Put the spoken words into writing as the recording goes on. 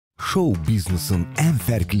Show biznesin ən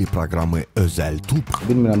fərqli proqramı Özəl Tub.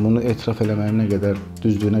 Bilmirəm, bunu etiraf eləməyim nə qədər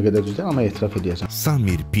düzdür, nə qədər düzdür, amma etiraf edəcəm.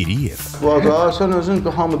 Samir Piriyev. Sən özün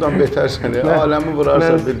hamıdan betərsən, aləmi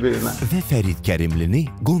vurarsan bir-birinə. Və Fərid Kərimlini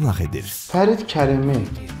qonaq edir. Fərid Kərimi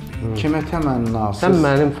kimə təmənnasız? Sən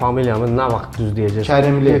mənim familiyamı nə vaxt düz deyəcəksən?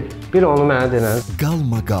 Kərimli. Bir onu mənə denən.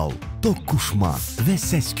 Qalmaqal, toqquşma və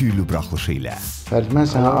səs-küylü buraxılışı ilə. Fərid, mən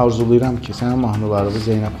sənə arzulayıram ki, sənin mahnılarını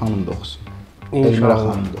Zeynəb xanım da oxusun. Elmira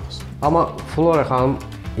xanım da oxusun. Amma Flora xanım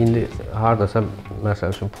indi hardasa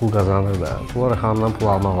məsəl üçün pul qazanır da. Flora xanımdan pul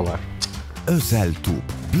almaq olar. Özəl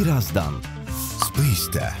Tub birazdan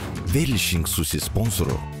Space'də verilişin xüsusi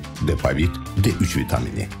sponsoru Depavid D3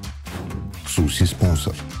 vitamini. Xüsusi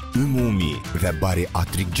sponsor Ümumi və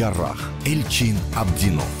bariatrik cərrah Elçin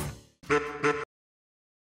Abdinov.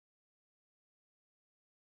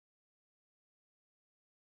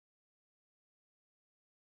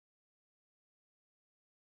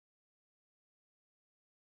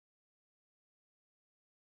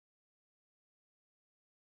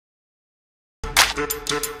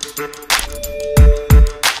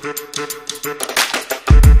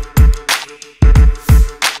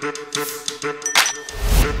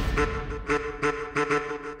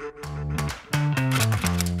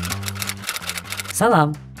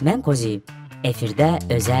 Salam, mən Qozi. Efirdə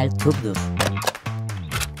Özəl Tubdur.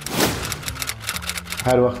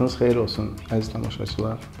 Hər vaxtınız xeyir olsun, əziz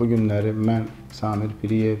tamaşaçılar. Bu günləri mən, Samir,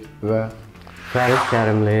 Piriyev və Fərid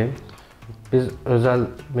Kərimli, biz Özəl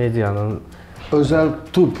medianın Özəl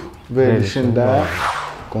Tub verilişində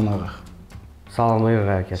qonağıq.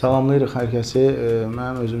 Salamlayırıq hər kəsi. Salamlayırıq hər kəsi.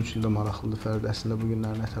 Mənim özüm üçün də maraqlıdır Fərid. Əslində bu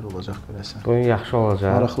günlər nətər olacaq görəsən? Bugün yaxşı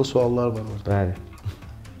olacaq. Maraqlı suallar var orada. Bəli.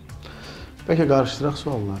 Bəlkə qarışdıraq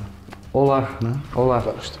sualları. Olar. Nə? Olar.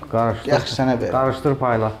 Qarışdır. Qarışdır. Yaxşı sənə ver. Qarışdır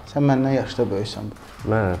payla. Sən məndən yaşda böyüksən.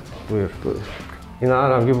 Mənə, buyur. Buyur.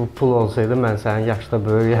 İnanıram ki, bu pul olsaydı mən sənin yaşda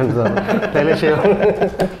böyüyəm zaten. Belə şey olur.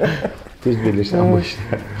 Düz bilirsən bu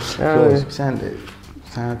işdə. Sən də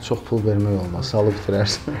sənə çox pul vermək olmaz, salıb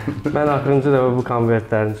bitirərsən. Mən axırıncı dəfə bu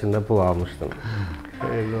konvertlərin içində pul almışdım.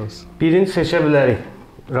 Xeyirli olsun. Birini seçə bilərik.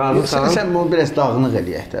 Razısan? Sən bunu biraz dağınıq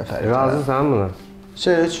eləyək də Fərid. Razısan buna?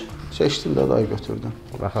 Seç. Seçdim də dayı götürdüm.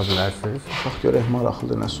 Baxa bilərsiniz. Bax görək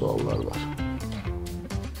maraqlı nə suallar var.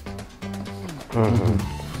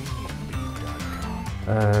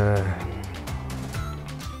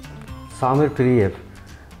 Samir Piriyev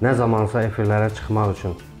nə zamansa efirlərə çıxmaq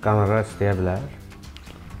üçün qonorar istəyə bilər?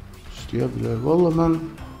 İstəyə bilər. Valla mən...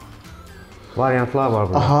 Variantlar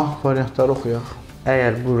var burada. Aha, variantları oxuyaq.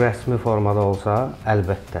 Əgər bu rəsmi formada olsa,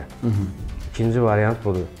 əlbəttə. İkinci variant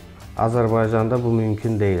budur. Azərbaycanda bu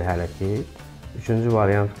mümkün deyil hələ ki. Üçüncü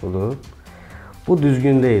variant budur. Bu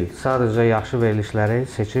düzgün deyil. Sadəcə yaxşı verilişləri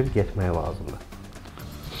seçib getmək lazımdır.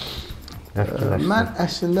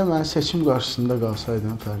 Mən seçim qarşısında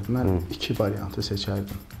qalsaydım Fərid, mən iki variantı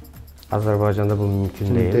seçərdim. Azərbaycanda bu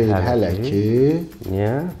mümkün deyil hələ ki.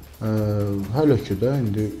 Niyə? Hələ ki də,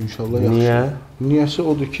 indi inşallah yaxşı. Niyə? Niyəsi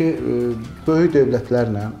odur ki, böyük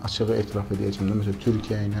dövlətlərlə açığı etiraf edəcəm. Məsələn,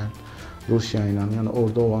 Türkiyə ilə, Rusiya ilə, yəni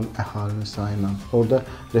orada olan əhalinin sayı ilə, orada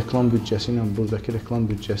reklam büdcəsi ilə buradakı reklam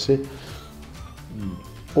büdcəsi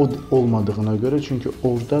olmadığına görə, çünki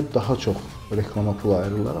orada daha çox reklama pul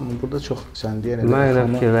ayırırlar, amma burada çox sən deyən mən elə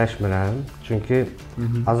fikirləşmirəm, çünki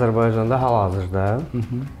Azərbaycanda hal-hazırda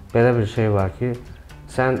belə bir şey var ki,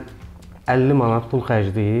 sən 50 manat pul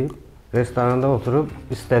xərcləyib, restoranda oturub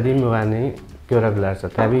istədiyin müğənnini görə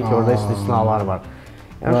bilərsən. Təbii ki, orada istisnalar var.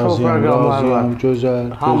 Yəni, şov proqramlar var,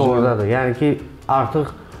 gözəl, hamı oradadır. Yəni ki,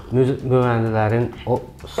 artıq müğənnilərin o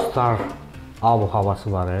star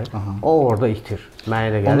abu-havası var, o orada itir,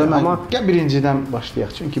 mənə elə gəlir. Onda mən birincidən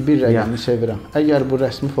başlayaq, çünki bir rəqəmi sevirəm. Əgər bu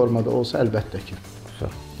rəsmi formada olsa, əlbəttə ki.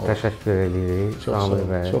 Təşəkkür edirik.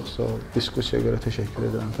 Çox sağ ol. Diskusiyaya görə təşəkkür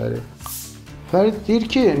edirəm, Fərid. Fərid deyir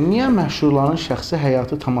ki, niyə məşhurların şəxsi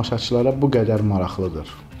həyatı tamaşaçılara bu qədər maraqlıdır?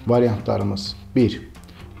 Variantlarımız 1.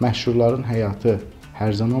 Məşhurların həyatı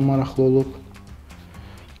hər zaman maraqlı olub.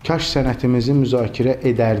 Kaş sənətimizi müzakirə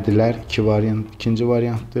edərdilər. İkinci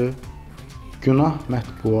variantdır. Günah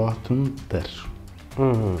mətbuatındır.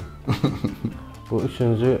 Bu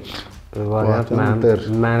üçüncü variant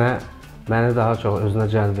məni daha çox özünə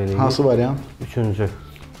cəlb edir. Hansı variant? Üçüncü.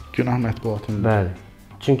 Günah mətbuatındır. Bəli.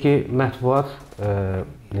 Çünki mətbuat,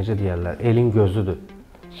 necə deyərlər, elin gözüdür.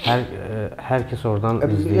 Hər kəs oradan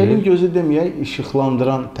izləyir. Elin gözü deməyək,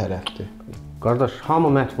 işıqlandıran tərəfdir. Qardaş,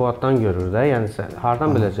 hamı mətbuatdan görür də, yəni sən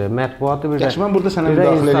hardan biləcək? Mətbuatı bir də... Yaxşı, mən burada sənə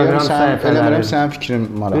müdaxilə eləmirəm, sənin fikrin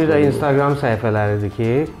maraqlıdır. Bir də Instagram səhifələridir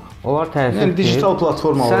ki, onlar təsir ki... Yəni, digital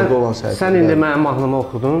platformalarda olan səhifələr. Sən indi mənim mahnımı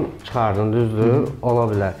oxudun, çıxardın, düzdür, ola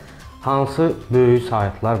bilər. Hansı böyük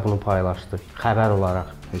saytlar bunu paylaşdı xəbər olaraq?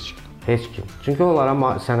 Heç kim. Heç kim. Çünki onlara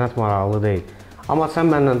sənət maraqlı deyil. Amma sən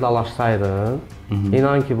mənlə dalaşsaydın,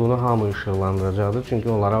 inan ki, bunu hamı işıqlandıracaqdı. Çünki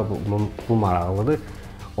onlara bu maraqlıdır.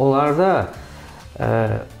 Onlar da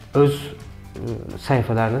öz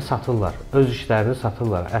səhifələrini satırlar, öz işlərini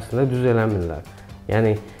satırlar. Əslində düz eləmirlər.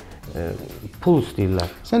 Yəni pul istəyirlər.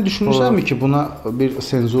 Sən düşünürsənmi ki, buna bir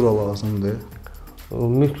senzura lazımdır?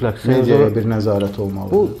 Mütləq Mediaya bir nəzarət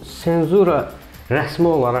olmalıdır. Bu senzura rəsmi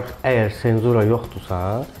olaraq əgər senzura yoxdursa,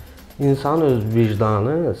 insanın öz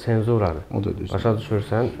vicdanı senzuradır. O da düzdür. Başa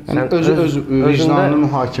düşürsən? Yəni öz vicdanını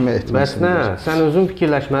mühakimə etməlisən. Bəs nə? Sən özün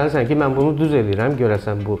fikirləşməlisən ki, mən bunu düz eləyirəm,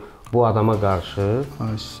 görəsən bu adama qarşı.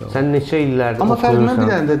 Sən neçə illərdir amma oxuyursan. Fərid, mən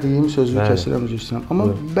bir dənə də deyim, sözünü kəsirəm, üzr istəyirəm. Amma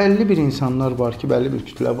bəlli bir insanlar var ki, bəlli bir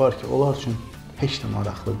kütlə var ki, onlar üçün heç də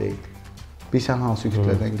maraqlı deyil. Bilsən hansı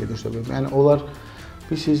kütlədən gedirsə, yəni onlar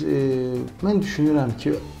mən düşünürəm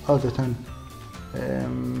ki, adətən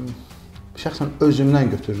şəxsən özümdən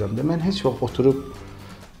götürürəm də. Mən heç vaxt oturub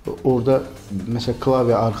orada məsələn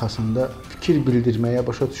klavye arxasında fikir bildirməyə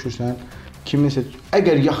başa düşürsən. Kiminsə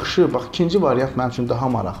əgər yaxşı, bax ikinci variant mənim üçün daha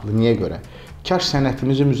maraqlı. Niyə görə? Kaş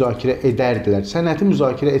sənətimizi müzakirə edərdilər. Sənəti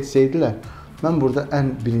müzakirə etsəydilər, mən burada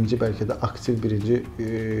ən birinci, bəlkə də aktiv birinci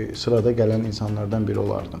sırada gələn insanlardan biri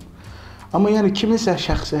olardım. Amma yəni kiminsə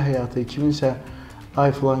şəxsi həyatı, kiminsə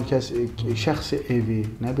ay filan kəs şəxsi evi,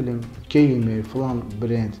 nə bilim, geyimi, filan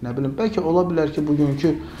brend, nə bilim, bəlkə ola bilər ki,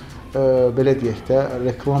 bugünkü belə deyək də,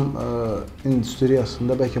 reklam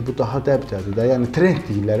industriyasında bəlkə bu daha dəbdədir də, yəni trend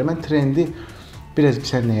deyirlər. Mən trendi biraz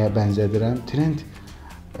sən nəyə bənzədirəm? Trend,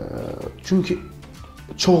 çünki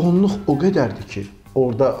çoğunluq o qədərdir ki,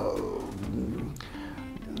 orada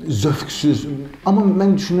zövqsüz, amma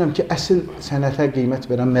mən düşünürəm ki, əsl sənətə qiymət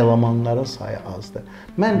verən melamanların sayı azdır.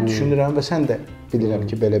 Mən düşünürəm və sən də bilirəm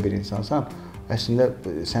ki, belə bir insansan. Əslində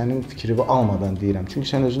sənin fikrini almadan deyirəm. Çünki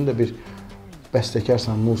sən özün də bir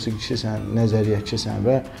bəstəkarsan, musiqiçisən, nəzəriyyətçisən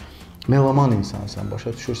və melaman insansan, başa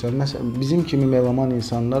düşürsən. Məsələn, bizim kimi melaman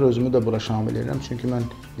insanlar özümü də bura şamil edirəm. Çünki mən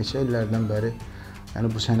neçə illərdən bəri yəni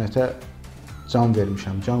bu sənətə can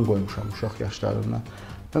vermişəm, can qoymuşam uşaq yaşlarından.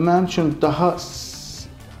 Və mənim üçün daha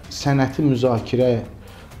sənəti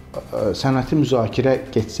müzakirə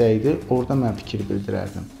getsəydi, orada mən fikir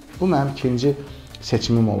bildirərdim. Bu mənim ikinci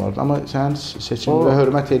seçimim olardı. Amma sənin seçiminə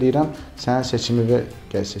hörmət edirəm, sənin seçimini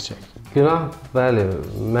gəl seçək. Günah, bəli,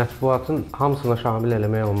 mətbuatın hamısına şamil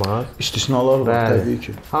eləmək olmaz. İstisnalar var, təbii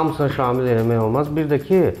ki. Hamısına şamil eləmək olmaz. Bir də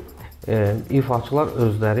ki, ifaçılar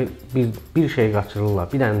özləri bir şey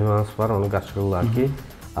qaçırırlar. Bir dənə nüans var, onu qaçırırlar ki,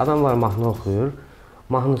 adamlar mahnı oxuyur.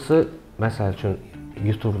 Mahnısı, məsəl üçün,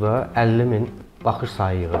 YouTube'da 50.000 baxış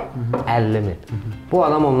sayı yığır. 50.000. Bu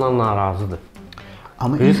adam ondan narazıdır.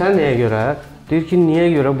 Bilirsən nəyə görə? Deyir ki, niyə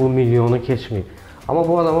görə bu milyonu keçməyib? Amma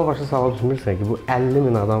bu adama başa sala düşmürsən ki, bu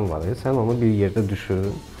 50.000 adam var. Sən onu bir yerdə düşün.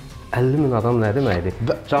 50.000 adam nə deməkdir?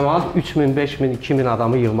 Cəmaət 3.000, 5.000, 2.000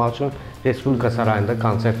 adamı yığmaq üçün Respublika sarayında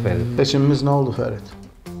konsert verir. Seçimimiz nə oldu, Fərid?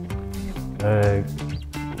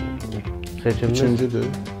 Seçimimiz... Üçüncüdür.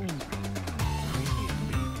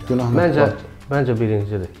 Günah mətbuat. Məncə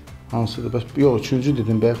birincidir. Hansıdır? Bəs yox, üçüncü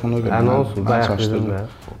dedim, bəyək ona görə. Nə olsun, bəyək dedim mən.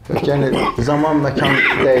 Yəni zaman, məkan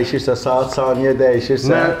dəyişirsə, saat, saniyə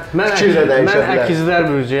dəyişirsə, fikir də dəyişə bilər. Mən əkizlər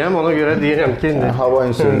bürcəyəm, ona görə deyirəm ki, hava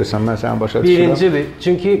insürlüsən, mən səni başa düşürəm. Birincidir,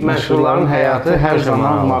 çünki məşhurların həyatı hər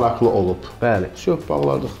zaman maraqlı olub. Bəli. Çox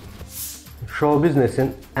bağladıq. Show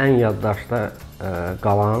biznesin ən yaddaşda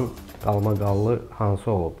qalan qalmaqallı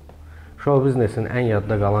hansı olub? Show biznesin ən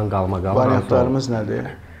yadda qalan qalmaqallı hansı olub? Variantlarımız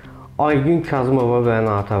nədir? Aygün Kazımova və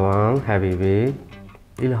Natavan Həbibi,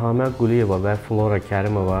 İlhamə Quliyeva və Flora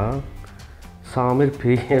Kərimova, Samir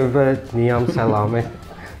Piriyev və Niyam Səlamət.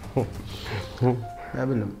 Nə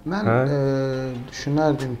bilim, mən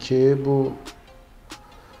düşünərdim ki, bu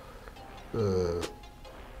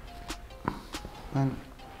mən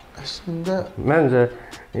əslində... Məncə,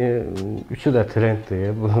 üçü də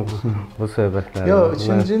trenddir bu söhbətlər. Yox,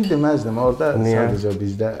 üçüncünü deməzdim, orada sadəcə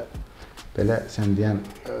bizdə belə sən deyən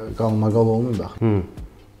qalmaqal olmayıb.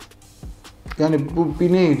 Yəni bu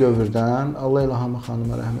Biney dövrdən Allah İlhamə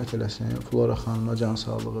xanıma rəhmət eləsin, Flora xanıma can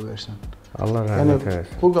sağlığı versin. Allah rəhmət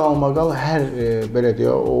eləsin. Bu qalmaqal hər belə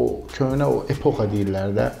deyə o köhnə o epoxa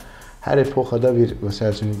deyirlər də. Hər epoxada bir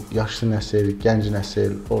məsəl üçün yaşlı nəsil, gənc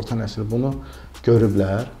nəsil, orta nəsil bunu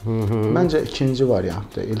görüblər. Məncə ikinci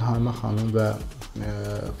variantdır. İlhamə xanım və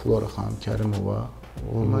Flora xanım Kərimova.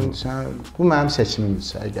 Bu mənim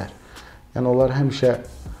seçimimdirsə əgər. Yəni onlar həmişə,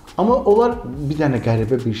 amma onlar bir dənə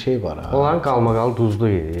qəribə bir şey var ha. Onların qalmaqalı duzlu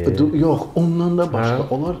idi. Yox, ondan da başqa,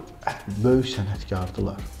 onlar böyük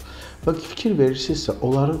sənətkardılar. Bax, fikir verirsinizsə,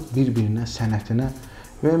 onların bir-birinə sənətinə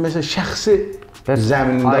və məsələn şəxsi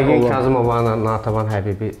zəminində Aygün Kazımovanın Natəvan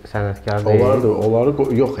Həbibi sənətkar deyil. Onları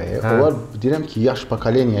yox, onlar deyirəm ki, yaş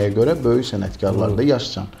pokoleniyaya görə böyük sənətkarlar da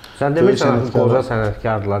yaşcan. Sən demirsən qoca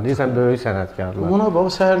sənətkardırlar, deyirsən böyük sənətkardırlar. Buna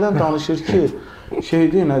bax, səhərdən danışır ki,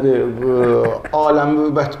 şeydir, nədir, aləmi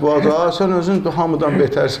bətbuada, sən özün hamıdan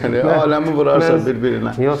betərsən, aləmi vurarsan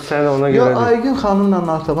bir-birinə. Yox, sən ona görə deyil. Aygün xanımla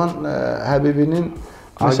Natəvan Həbibinin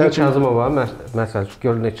Aygün Kazımova, məsəl üçün,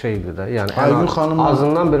 gör neçə ildir də, yəni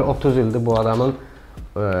azından bir 30 ildir bu adamın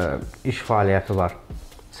iş fəaliyyəti var,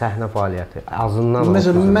 səhnə fəaliyyəti, azından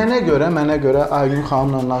 30 ildir. Məsələn, mənə görə Aygün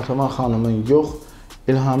xanımla Natəvan xanımın yox,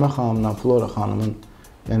 İlhamə xanımla Flora xanımın,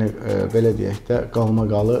 yəni belə deyək də,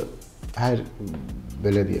 qalmaqalı hər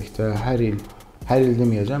il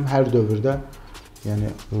deməyəcəm, hər dövrdə,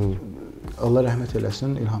 yəni Allah rəhmət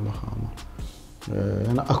eləsin İlhamə xanıma.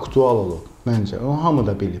 Yəni aktual olub məncə. Onu hamı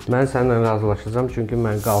da bilib. Mən səninlə razılaşacağam çünki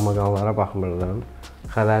mən qalmaqallara baxmırdım.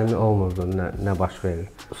 Xəbərim olmurdu nə baş verir.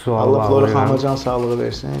 Allah Flora xanıma can sağlığı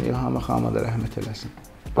versin, İlhamə xanıma da rəhmət eləsin.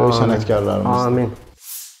 Böyük sənətkarlarımız. Amin.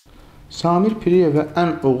 Samir Piriyevə ən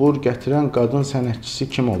uğur gətirən qadın sənətçisi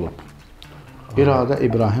kim olub? İradə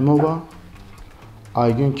İbrahimova,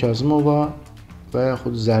 Aygün Kazımova və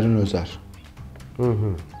yaxud Zərin Özəl.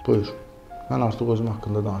 Buyur. Mən artıq özüm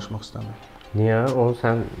haqqında danışmaq istəmirəm. Niyə? Onu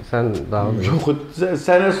sən daha... Yox,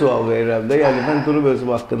 sənə sual verirəm də, yəni mən durub özüm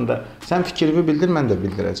haqqında. Sən fikrimi bildir, mən də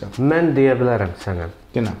bildirəcəm. Mən deyə bilərəm sənə.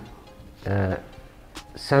 Dinəm.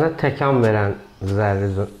 Sənə təkan verən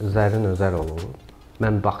Zərin Özəl olub.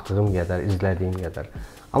 Mən baxdığım qədər, izlədiyim qədər.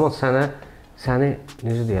 Amma səni,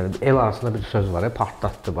 necə deyəlim, el arasında bir söz var,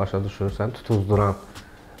 partlatdı, başa düşürsən, tutuzduran.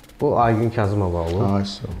 Bu Aygün Kazımova olub.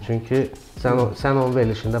 Çünki sən onun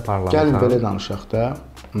verilişində parlamısan. Gəlin belə danışaq da.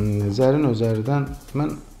 Zərin Özəldən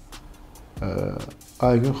mən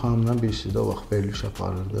Aygün xanımdan bilirsiniz də o vaxt veriliş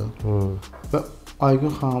aparırdı. Və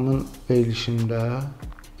Aygün xanımın verilişində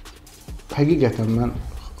həqiqətən mən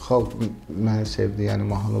xalq məni sevdi, yəni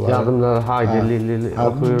mahnıları. Yadımda haydi li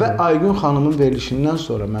oxuyurdum. Və Aygün xanımın verilişindən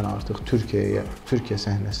sonra mən artıq Türkiyə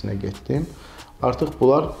səhnəsinə getdim. Artıq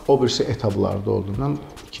bunlar o birisi etaplarda oldu. Mən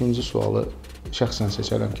ikinci sualı şəxsən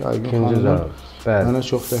seçərəm ki, Aygün xanımın mənə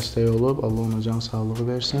çox dəstək olub, Allah ona can sağlığı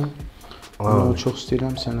versin. Onu çox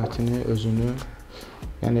istəyirəm, sənətini, özünü.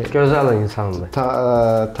 Yəni gözəl insandır.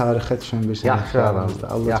 Tarixə düşən bir sənətkarımızdır.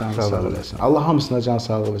 Allah can sağlığı versin. Allah hamısına can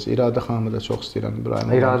sağlığı versin. İradə xanımı da çox istəyirəm,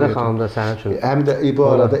 İbrahim. İradə xanım da sənin üçün. Həm də bu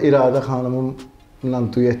arada İradə xanımla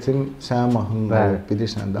duetim sənin mahnında olub,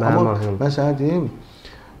 bilirsən də. Amma mən sənə deyim,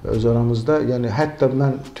 öz aramızda, yəni hətta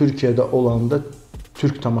mən Türkiyədə olanda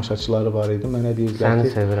türk tamaşaçıları var idi. Mənə deyirdilər ki,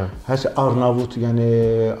 səni sevirəm. Hətta Arnavut, yəni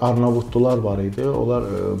Arnavutlular var idi. Onlar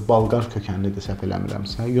Balqar kökənlidir, səhv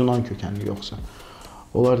eləmirəmsə, Yunan kökənli yoxsa.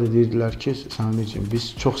 Onlar da deyirdilər ki, Samirciğim,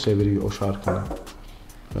 biz çox sevirik o şarkını.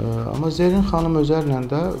 Amma Zərin xanım Özəllə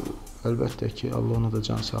də əlbəttə ki, Allah ona da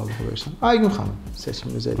can sağlığı versin. Aygün xanım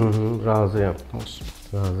seçiminiz edin. Razıyam. Olsun.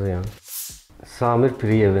 Razıyam. Samir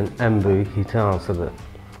Piriyevin ən böyük hiti hansıdır?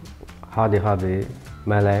 Hadi,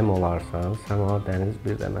 mələyim olarsan, səma dəniz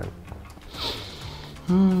bir də mən.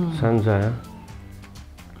 Səncə?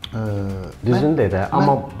 Düzün də də,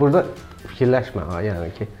 amma burada fikirləşmə, yəni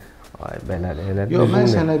ki, belədir, elə düzün. Yox,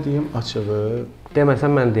 mən sənə deyim açığı.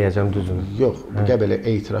 Deməsən mən deyəcəm düzünü. Yox, gəl belə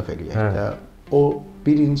etiraf eləyək də. O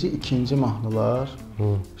birinci, ikinci mahnılar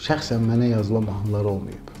şəxsən mənə yazılan mahnılar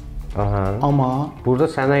olmayıb. Amma burada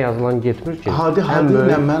sənə yazılan getmir ki. Hadi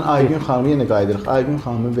ilə mən Aygün xanımı yenə qayıdırıq. Aygün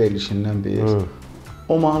xanımın verilişindən biz.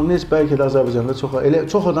 O mahnını heç bəlkə də Azərbaycanda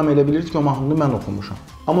çox adam elə bilir ki, o mahnını mən oxumuşam.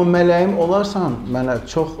 Amma mələyim olarsan, mənə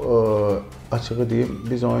çox açığı deyim,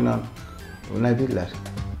 biz o ilə nə deyirlər?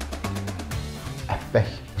 Əbbək.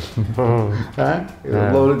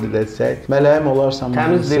 Doğru diləcək. Mələyim olarsan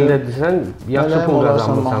təmiz dildə desən, yaxşı pul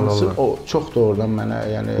qazanmısan onunla. O çox doğrudan mənə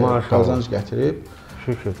qazanc gətirib.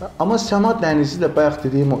 Şükür. Amma Səma dənizi də bayaq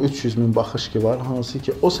dediyim o 300 min baxış ki var, hansı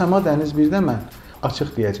ki o Səma dəniz birdə mən açıq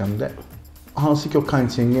deyəcəm də, hansı ki o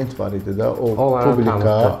kontingent var idi də,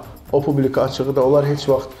 o publika açığı da onlar heç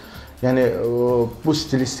vaxt yəni bu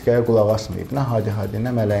stilistikaya qulaq asmayıb. Nə hadi,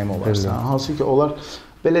 nə mələyim olarsan. Hansı ki onlar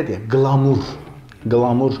belə deyək,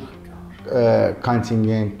 glamur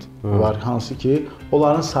kontingent var, hansı ki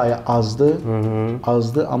onların sayı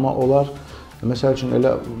azdı, amma onlar məsəl üçün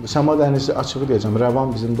elə Səma dənizi açığı deyəcəm,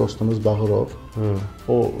 Rəvan bizim dostumuz Bağırov.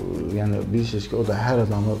 O yəni bilirsiniz ki, o da hər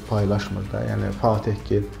adamı paylaşmır da. Yəni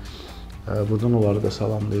Fatihgil, buradan onları da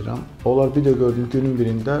salamlayıram. Onlar bir də gördüm günün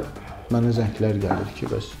birində mənə zənglər gəlir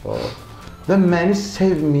ki, bəs və məni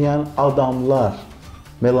sevməyən adamlar,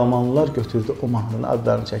 melamanlar götürdü o mahnının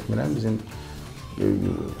adlarını çəkmirəm. Bizim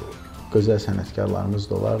gözəl sənətkarlarımız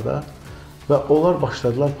da olar da. və onlar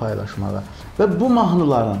başladılar paylaşmağa. Və bu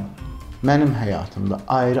mahnıların mənim həyatımda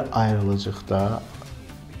ayrı-ayrılıcıqda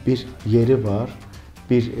bir yeri var,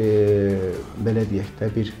 bir belə deyək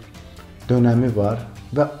də bir dönəmi var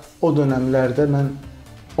və o dönəmlərdə mən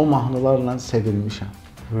o mahnılarla sevilmişəm.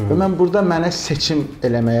 Və mən burada mənə seçim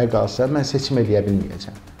eləməyə qalsa, mən seçim eləyə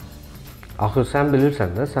bilməyəcəm. Axı sən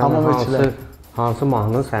bilirsən də, sənin hansı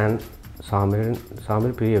mahnı sənin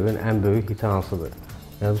Samir Piriyevin ən böyük hiti hansıdır?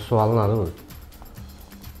 Yəni sualın adı budur.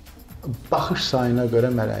 Baxış sayına görə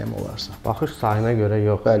mələyim olarsan. Baxış sayına görə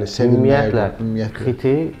yox. Bəli, ümumiyyətlə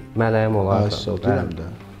hiti mələyim olarsan. Deyirəm də.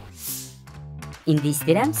 İndi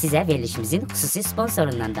istəyirəm sizə verilişimizin xüsusi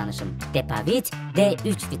sponsorundan danışım. Depavit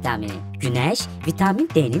D3 vitamini. Günəş vitamin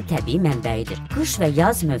D-nin təbii mənbəyidir. Qış və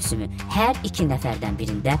yaz mövsümü hər iki nəfərdən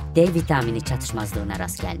birində D vitamini çatışmazlığına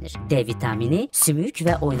rast gəlinir. D vitamini sümük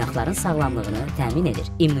və oynaqların sağlamlığını təmin edir.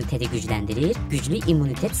 İmmuniteti gücləndirir. Güclü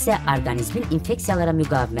immunitet isə orqanizmin infeksiyalara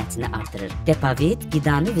müqavimətini artırır. Depavit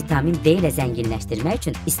qidanı vitamin D ilə zənginləşdirmək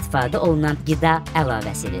üçün istifadə olunan qida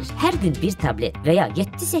əlavəsidir. Hər gün bir tablet və ya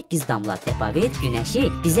 7-8 damla Depavit günəşi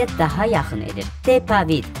bizə daha yaxın edir.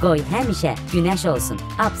 Depavit, qoy həmişə günəş olsun.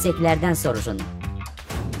 Apteklərdən soruşun.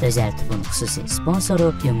 Özəl tubun xüsusi sponsoru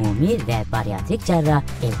ümumi və bariatrik cərrah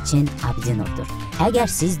Elçin Abdinovdur. Əgər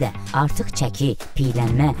siz də artıq çəki,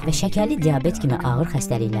 piylənmə və şəkərli diabet kimi ağır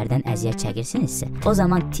xəstəliklərdən əziyyət çəkirsinizsə, o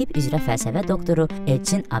zaman tibb üzrə fəlsəfə doktoru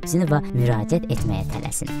Elçin Abdinova müraciət etməyə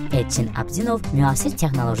tələsin. Elçin Abdinov müasir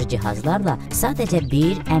texnoloji cihazlarla sadəcə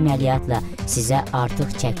bir əməliyyatla sizə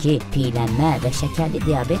artıq çəki, piylənmə və şəkərli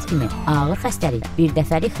diabet kimi ağır xəstəlik bir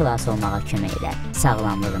dəfəlik xilas olmağa kömək edər.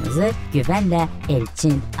 Sağlamlığınızı güvənlə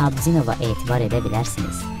Elçin Abdinova etibar edə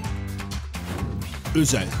bilərsiniz.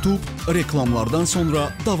 Özəl tub reklamlardan sonra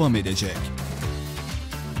davam edəcək.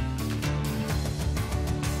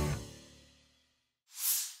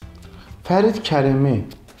 Fərid Kərimli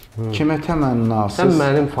kimə təmənnasız? Sən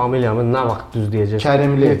mənim familiyamı nə vaxt düz deyəcəksən?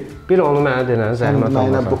 Kərimli. Bir onu mənə denən zəhmət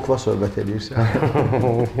almasan. Mənə bukva söhbət edirsən.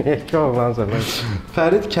 Ki oğlan söhbət.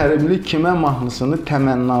 Fərid Kərimli kimə mahnısını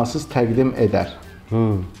təmənnasız təqdim edər?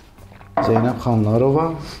 Zeynəb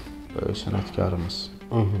Xanlarova, böyük sənətkarımız.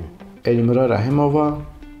 Elmira Rəhimova,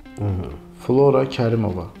 Flora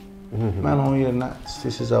Kərimova. Mən onun yerinə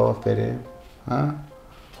istəyirsiz cavab vereyim. Hə?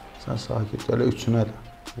 Sən sakit gələ üçünə də.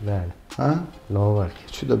 Bəli. Hə? Nə var ki?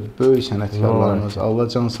 Üçü də böyük sənətkarlarımız. Allah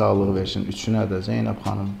can sağlığı versin. Üçünə də Zeynəb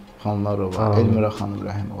xanım Xanlarova, Elmira xanım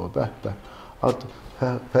Rəhimova. Bəh.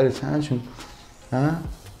 Fərid sənin üçün hə?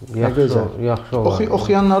 Yaxşı olar.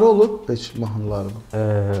 Oxuyanları olub heç mahnılarını?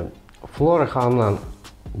 Flora xanımla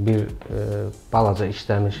bir balaca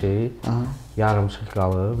işləmişik, yarımçıq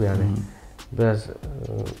qalıb, yəni biraz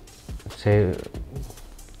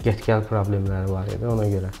get-gəl problemləri var idi, ona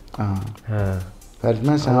görə. Fərid,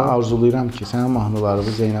 mən sənə arzulayıram ki, sənin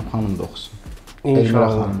mahnılarını Zeynəb xanım da oxusun, Elmira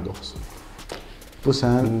xanım da oxusun. Bu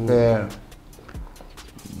sənin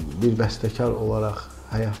bir bəstəkar olaraq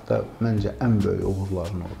həyatda məncə ən böyük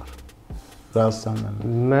uğurların olar. Razısan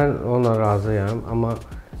mənə? Mən ona razıyam, amma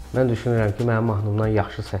mən düşünürəm ki, mənim mahnımdan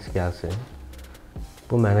yaxşı səs gəlsin.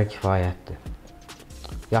 Bu mənə kifayətdir.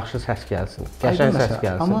 Yaxşı səs gəlsin, qəşəng səs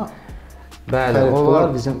gəlsin. Amma bəli, onlar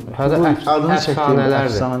bizim adını çəkdiyimiz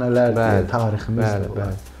əfsanələrdir,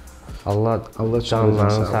 tariximizdir. Allah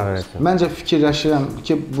canlarını sağ eləsin. Məncə fikirləşirəm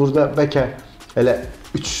ki, burada bəlkə elə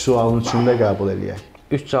 3 sualın üçündə qəbul eləyək.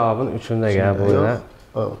 3 cavabın üçündə qəbul eləyək.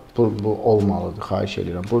 Bu olmalıdır, xahiş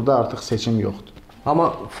edirəm. Burada artıq seçim yoxdur.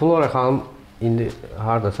 Amma Flora xanım indi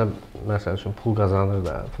hardasa, məsəl üçün, pul qazanır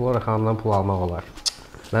da, Flora xanımdan pul almaq olar.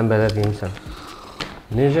 Mən belə deyim sən.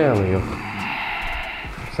 Necə yəni yox?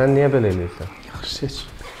 Sən niyə belə eləyirsən? Yaxşı seç.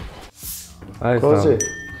 Qozi.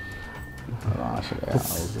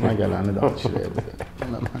 Ağzıma gələni danışır eləyir.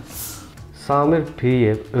 Samir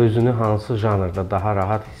Piriyev özünü hansı janrda daha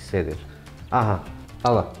rahat hiss edir? Aha,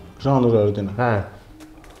 ala. Janr ördünü. Hə.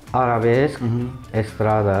 Arabesk,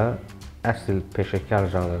 estrada, əsl peşəkar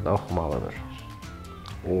janrda oxumalıdır.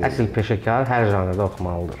 Əsl peşəkar hər janrda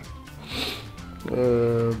oxumalıdır.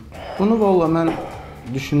 Bunu valla mən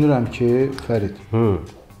düşünürəm ki, Fərid.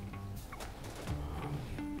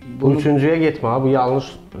 Bu üçüncüyə getmə, bu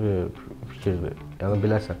yanlış fikirdir. Yəni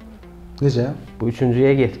biləsən. Necə? Bu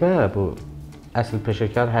üçüncüyə getmə, bu əsl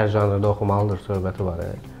peşəkar hər janrda oxumalıdır söhbəti var.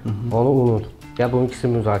 Onu unut. Gəl bunun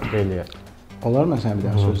ikisini müzakirə eləyək. Olar mən sənə bir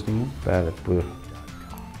dənə söz deyim? Bəli, buyur.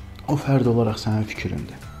 O fərd olaraq sənin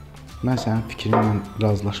fikrindir. Mən sənin fikrinlə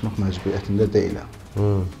razılaşmaq məcburiyyətində deyiləm.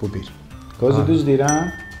 Bu bir. Qozi düz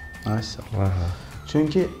deyirəm? Ay sağ ol.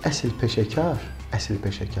 Çünki əsl peşəkar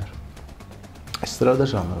estrada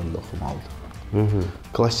janrında oxumalıdır.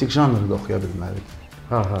 Klassik janrda oxuya bilməlidir.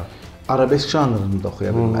 arabesk janrını da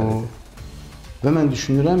oxuya bilməlidir. Və mən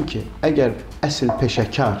düşünürəm ki, əgər əsl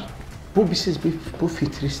peşəkar, bu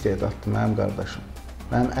fitri istedaddır mənim qardaşım,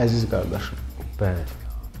 mənim əziz qardaşım. Bəli.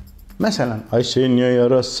 Məsələn, осенняя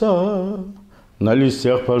роса на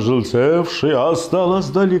листьях пожелтевшей осталась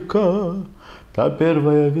далека, та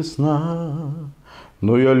первая весна,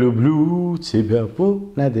 но я люблю тебя.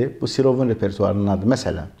 Bu nədir? Bu Sirovun repertuarının adı.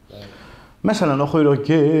 Məsələn, oxuyuruq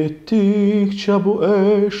getdikcə bu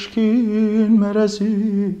eşkin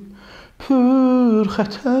mərəzi pür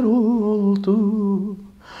xətər oldu.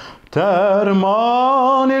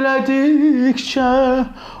 Dərman elədikcə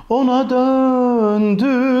ona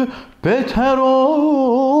döndü, betər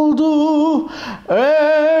oldu.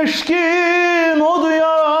 Eşkin odu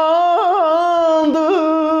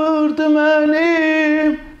yandırdı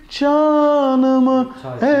mənim canımı,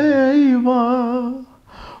 eyvah.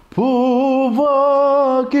 Bu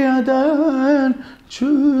vaqiədən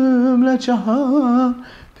cümlə cahan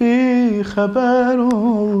bir xəbər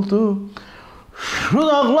oldu. Şu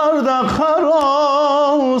dağlarda xar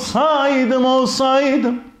olsaydım,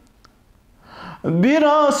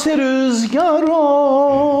 bir asi rüzgar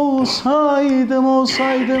olsaydım,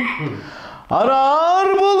 arar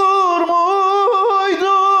bulur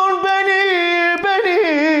muydun beni?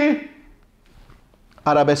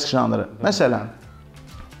 Arabesk janrı. Məsələn,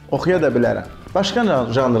 oxuya da bilərəm. Başqa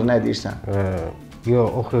janr nə deyirsən? Yox,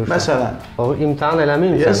 oxuyursan. Məsələn, imtahan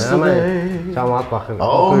eləməyim sənə, amma cəmaat baxır.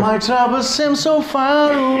 Oh, my troubles seem so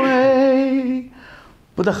far away.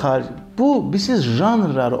 Bu da xarici. Bu, biz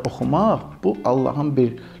janrları oxumaq, bu Allahın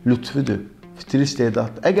bir lütfüdür, fitri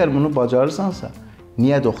istedaddır. Əgər bunu bacarırsansa,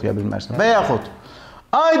 niyə də oxuya bilmərsən? Və yaxud,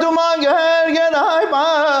 ay duman gər, ay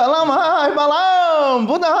balam,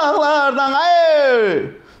 bu dağlardan, ay.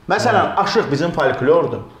 Məsələn, aşıq bizim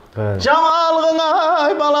folklordur. Camalığın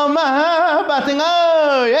ay balam, məhəbbətin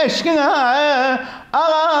ay, eşqin ay,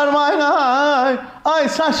 ağarmayın ay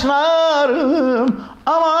saçlarım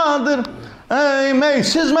amadır. Ey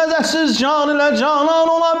meysiz məzəsiz can ilə canan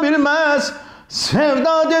ola bilməz,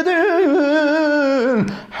 sevda dedin,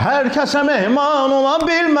 hər kəsə mehman ola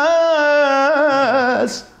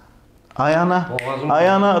bilməz.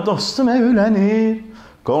 Ayana dostum evlənir,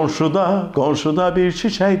 qonşuda bir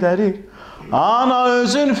çiçək dərir. Ana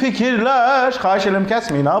özün fikirləş, xahiş edirəm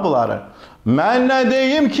kəsməyin ha bunları. Mən nə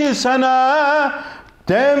deyim ki sənə,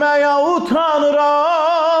 deməyə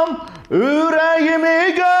utanıram,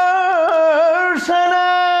 ürəyimi görsənə.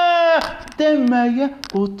 Deməyə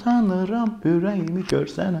utanıram, ürəyimi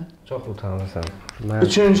görsənə. Çox utanırsan.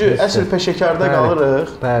 Üçüncü, əsl peşəkarda qalırıq.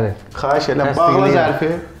 Bəli. Xahiş edirəm, bağla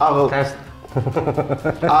zərfi,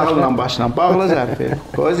 ağılla başla, bağla zərfi.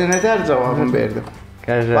 Qozi nədər cavabını verdim?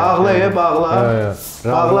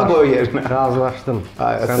 Bağla qoy yerinə. Razılaşdım.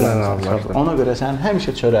 Səndən razılaşdım. Ona görə sənin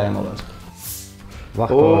həmişə çörəyin olacaq.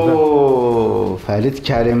 Ooo, Fərid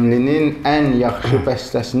Kərimlinin ən yaxşı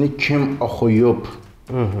bəstəsini kim oxuyub?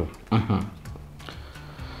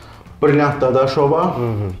 Brilliant Dadaşova.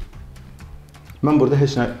 Mən burada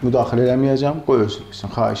heç nə müdaxilə eləməyəcəm. Qoy özün,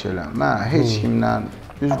 xahiş edirəm. Mən heç kimlə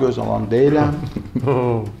üz göz olan deyiləm.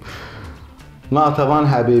 Natavan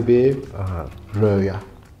Həbibi, Röya.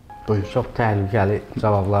 Buyur. Çox təhlükəli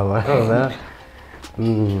cavablar var orada.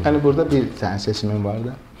 Yəni burada bir sənin seçimin var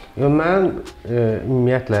da. Mən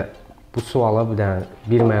ümumiyyətlə bu suala bir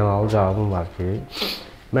mənalı cavabım var ki,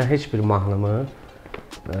 mən heç bir mahnımı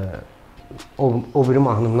o biri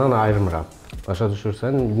mahnımdan ayırmıram. Başa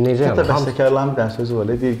düşürsən? Necə? Hətta bəstəkarların bir dənə sözü var.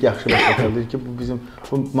 Deyir ki, yaxşı bəstəkar deyir ki,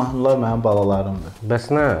 bu mahnılar mənim balalarımdır. Bəs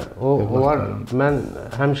nə? Onlar mən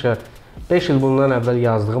həmişə 5 il bundan əvvəl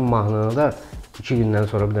yazdığım mahnını da 2 gündən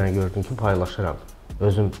sonra bir dənə gördüm ki, paylaşıram.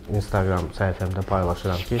 Özüm Instagram səhifəmdə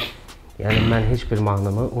paylaşıram ki, yəni mən heç bir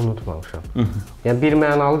mahnımı unutmamışam. Yəni bir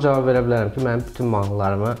mənalı cavab verə bilərəm ki, mənim bütün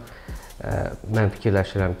mahnılarıma mən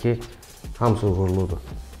fikirləşirəm ki, hamısı uğurludur.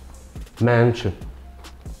 Mənim üçün.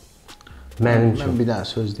 Mənim üçün. Mən bir dənə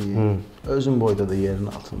söz deyim. Özün boyda da yerin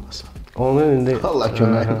altındasan. Onun indi... Allah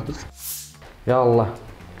kömək olsun. Ya Allah.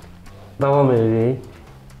 Davam edirik.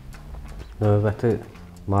 Növbəti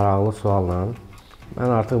maraqlı sualla. Mən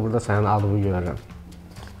artıq burada sənin adını görürəm.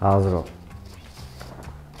 Hazır ol.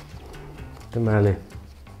 Deməli.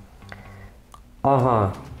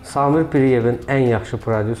 Aha, Samir Piriyevin ən yaxşı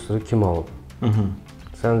prodüseri kim olub?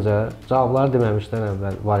 Səncə cavabları deməmişdən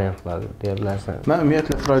əvvəl variantları deyə bilərsən? Mən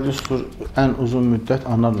ümumiyyətlə prodüser ən uzun müddət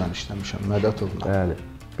Anarla işləmişəm, Mədətovla. Bəli.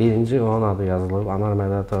 Birinci onun adı yazılıb, Anar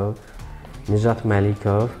Mədətov, Nicat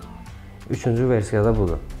Məlikov. Üçüncü versiyada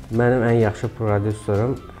budur. Mənim ən yaxşı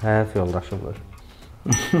prodüserim həyat yoldaşımdır.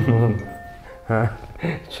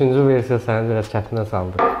 Üçüncü versiya səni biraz çətinə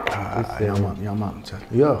saldı. Yaman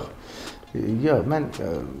çətin. Yox. Ya mən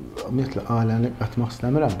ümumiyyətlə ailəni qatmaq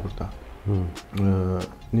istəmirəm burada.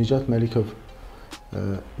 Nicat Məlikov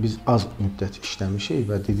biz az müddət işləmişik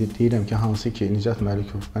və deyirəm ki, hansı ki Nicat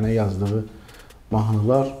Məlikov mənə yazdığı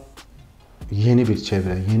mahnılar yeni bir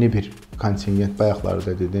çevrə, yeni bir kontingent,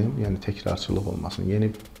 bayaqlarda dedim, yəni təkrarçılıq olmasın,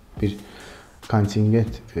 yeni bir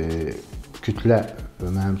kontingent kütlə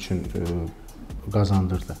mənim üçün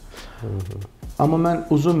qazandırdı. Amma mən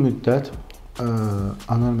uzun müddət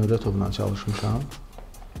Anar Mədətovla çalışmışam.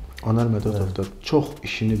 Anar Mədətov da çox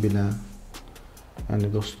işini bilən,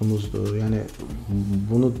 yəni dostumuzdur. Yəni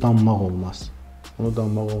bunu danmaq olmaz. Bunu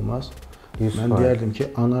danmaq olmaz. Mən deyərdim ki,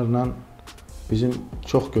 Anarla bizim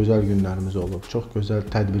çox gözəl günlərimiz olub, çox gözəl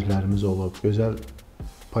tədbirlərimiz olub, gözəl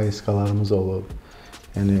poeskalarımız olub,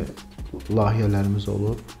 yəni layihələrimiz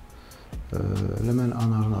olub. Elə mən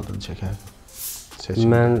Anarın adını çəkərdim.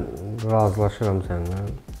 Mən razılaşıram səninlə.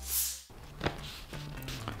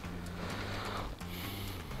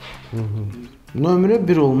 Nömrə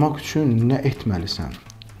 1 olmaq üçün nə etməlisən?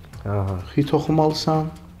 Xit oxumalısan,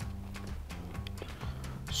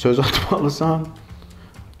 söz atmalısan,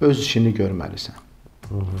 öz işini görməlisən.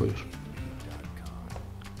 Buyur.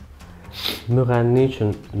 Müğənni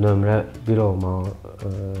üçün nömrə 1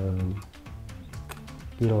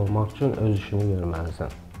 olmaq üçün öz işini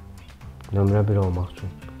görməlisən. Nömrə 1 olmaq üçün.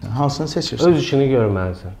 Hansını seçirsən? Öz işini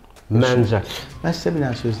görməlisən. Məncə. Mən sizə bir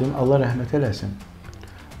dənə söz deyim, Allah rəhmət eləsin.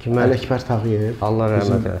 Ələkbər Tağıyev. Allah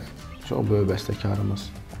rəhmət eləsin. Çox böyük bəstəkarımız.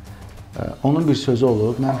 Onun bir sözü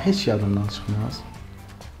olub, mənim heç yadımdan çıxmaz.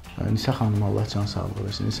 Nisə xanım Allah can sağlığı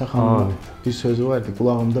versin. Nisə xanımın bir sözü var idi,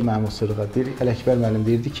 qulağımda mənim o sırğa deyir. Ələkbər müəllim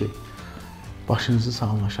deyirdi ki, başınızı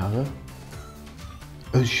salın aşağı,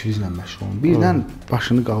 öz işinizlə məşğul olun. Birdən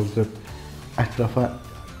başını qaldırıb ətrafa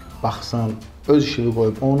baxsan, öz işini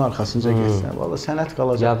qoyub onun arxasınca getsən, valla sənət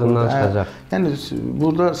qalacaq. Yadından çıxacaq. Yəni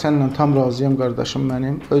burada səninlə tam razıyam qardaşım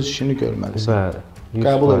mənim, öz işini görməlisən. Bəli.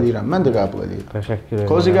 Qəbul edirəm, mən də qəbul edirəm. Təşəkkür edirəm.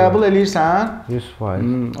 Kozi qəbul edirsən?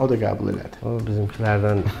 100%. O da qəbul elədi. O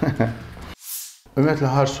bizimkilərdən. Ümumiyyətlə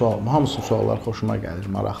hər sual, hamısı suallar xoşuma gəlir,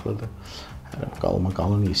 maraqlıdır.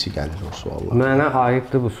 Qalın iyisi gəlir o suallar. Mənə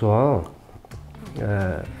aiddir bu sual.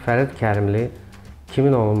 Fərid Kərimli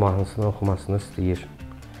kimin onun mahnısını oxumasını istəyir?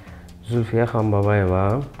 Zülfiyə Xanbabayeva,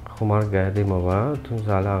 Xumar Qədimova,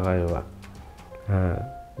 Tunzalı Ağayeva.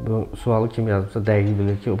 Bu sualı kim yazıbsa dəqiq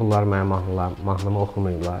bilir ki, bunlar mənim mahnımı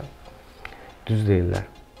oxumayırlar. Düz deyirlər.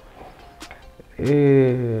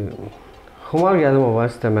 Xumar Qədimova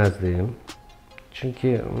istəməzdim.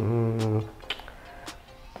 Çünki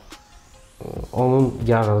onun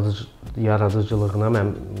yaradıcılığına mən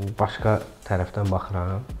başqa tərəfdən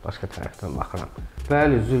baxıram.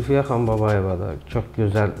 Bəli, Zülfiyə Xanbabayeva da çox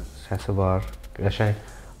gözəl səsi var, qəşəng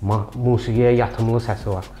musiqiyə yatımlı səsi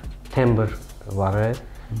var. Tembr var,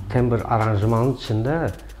 tembr aranjmanın içində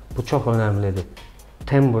bu çox önəmlidir.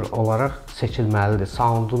 Tembr olaraq seçilməlidir,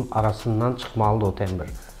 soundun arasından çıxmalıdır o tembr.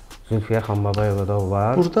 Zülfiyə Xanbabayevada o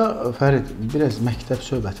var. Burada Fərid, biraz məktəb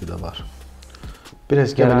söhbəti də var.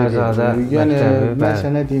 Biraz Gərayzadə yəni, məktəbi. Mən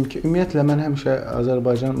sənə deyim ki, ümumiyyətlə mən həmişə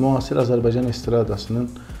müasir Azərbaycan estradasının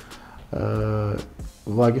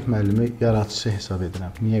Vaqif müəllimi yaradıcısı hesab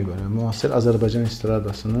edirəm. Niyə görə? Müasir Azərbaycan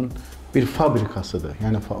estradasının bir fabrikasıdır.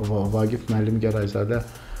 Yəni Vaqif müəllim Gərayzadə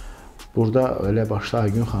burada elə başda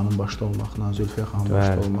Aygün xanım başda olmaqla, Zülfiyə xanım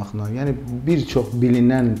başda olmaqla, yəni bir çox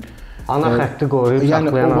bilinən ana xətti qoyub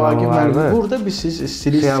saxlayan adam vardı. Burada biz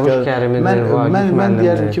stilistika, mən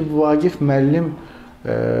deyərdim ki, Vaqif müəllim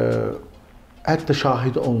hətta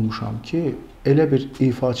şahidi olmuşam ki, elə bir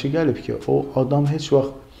ifaçı gəlib ki, o adam heç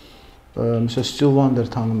vaxt məsələn Stevie Wonder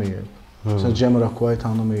tanımayıb, məsələn Jamiroquai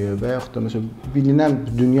tanımayıb və yaxud da məsələn bilinən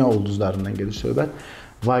dünya ulduzlarından gedir söhbət.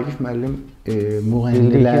 Vaqif müəllim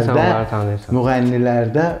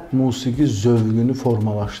müğənnilərdə musiqi zövqünü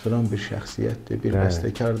formalaşdıran bir şəxsiyyətdir, bir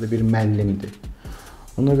bəstəkardır, bir müəllimdir.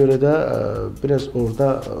 Ona görə də biraz orada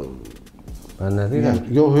mən nə deyirəm?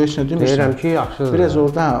 Yox, heç nə demirsən. Deyirəm ki, yaxşıdır. Biraz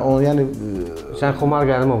orada, yəni sən Xumar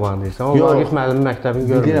Qədimovanı deyirsən. O Vaqif müəllimin məktəbini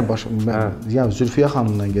görmür. Deyirəm, Zülfiyə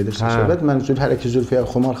xanımdan gedirsə söhbət. Mən hələ ki Zülfiyə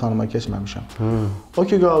Xumar xanıma keçməmişəm. O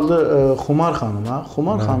ki qaldı Xumar xanıma.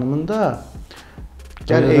 Xumar xanımın da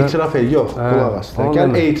gəl etiraf el, yox, qulaq as. Gəl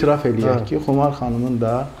etiraf eləyək ki, Xumar xanımın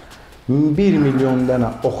da 1 milyon dənə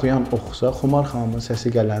oxuyan oxusa, Xumar xanımın səsi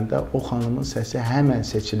gələndə o xanımın səsi həmən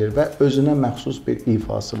seçilir və özünə məxsus bir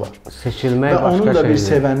ifası var. Seçilmək başqa şeydir. Və onun da bir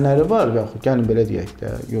sevənləri var və gəlin belə deyək də,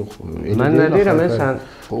 yox. Mən nə deyirəm, sən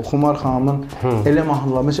Xumar xanımın elə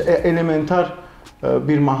mahnılar, məsələn elementar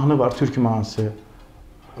bir mahnı var, türk mahnısı.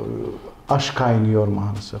 Aşk qaynıyor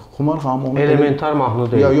mahnısı. Xumar xanım onu elementar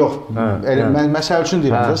mahnı deyil. Yox, mən məsəl üçün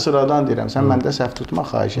deyirəm də, sıradan deyirəm. Sən məndə səhv tutma,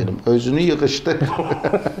 xahiş edirəm. Özünü yığışdır.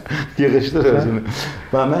 Yığışdır özünü.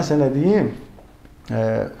 Və mən sənə deyim,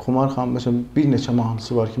 Xumar xanım məsələn bir neçə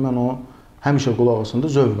mahnısı var ki, mən onu həmişə qulaq asanda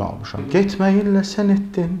zövq almışam. Getməyinlə sən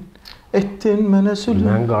etdin mənə zülm.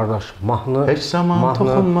 Mən qardaş, mahnı heç zaman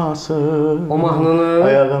toxunmasın. O mahnını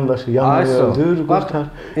ayağındaşı yanır, öldür,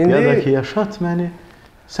 qurtar. Ya da ki yaşat məni.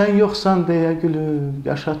 Sən yoxsan deyə gülüm,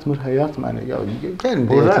 yaşatmır həyat məni. Gəlin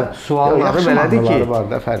burada sualları belədir ki,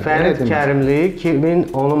 Fərid Kərimli kimin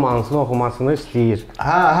onun mahnısını oxumasını istəyir.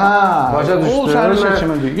 Başa düşdün? O sənin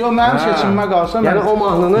seçimindir. Yox, mənim seçimimə qalsa yəni o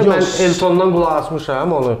mahnını mən Eltondan qulaq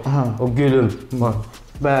asmışam onu. O gülüm.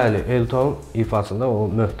 Bəli, Elton ifasında o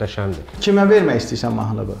möhtəşəmdir. Kimə vermək istəyirsən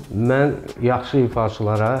mahnını bu? Mən yaxşı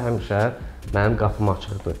ifaçılara həmişə mənim qapım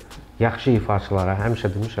açıqdır. Yaxşı ifaçılara həmişə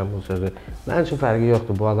demişəm bu sözü. Mənim üçün fərqi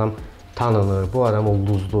yoxdur. Bu adam tanınır, bu adam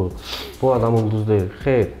ulduzdur, bu adam ulduz deyil.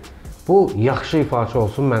 Xeyr, bu yaxşı ifaçı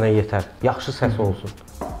olsun mənə yetər. Yaxşı səs olsun.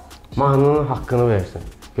 Mahnının haqqını versin,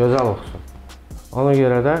 gözəl oxusun. Ona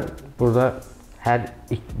görə də burada hər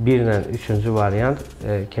birlə üçüncü variant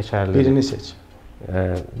keçərlidir. Birini seç.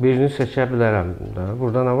 Birini seçə bilərəm.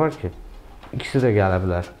 Burada nə var ki? İkisi də gələ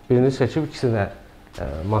bilər. Birini seçib ikisi də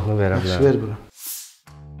mahnı verə bilər. Ver bura.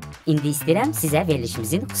 İndi istəyirəm sizə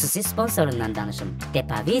verilişimizin xüsusi sponsorundan danışım.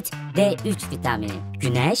 Depavit D3 vitamini.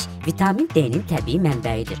 Günəş vitamin D-nin təbii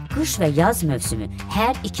mənbəyidir. Qış və yaz mövsümü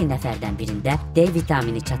hər iki nəfərdən birində D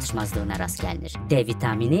vitamini çatışmazlığına rast gəlinir. D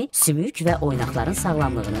vitamini sümük və oynaqların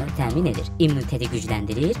sağlamlığını təmin edir. İmmuniteti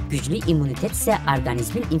gücləndirir, güclü immunitet isə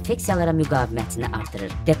orqanizmin infeksiyalara müqavimətini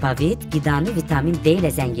artırır. Depavit qidanı vitamin D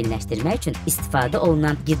ilə zənginləşdirmək üçün istifadə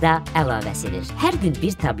olunan qida əlavəsidir. Hər gün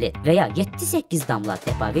bir tablet və ya 7-8 damla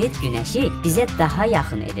Depavit günəşi bizə daha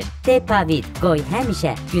yaxın edir. Depavit, qoy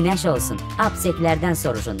həmişə günəş olsun. Apteklərdən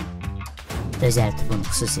soruşun. Özəl tubun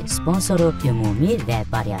xüsusi sponsoru ümumi və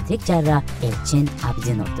bariatrik cərrah Elçin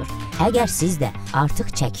Abdinovdur. Əgər siz də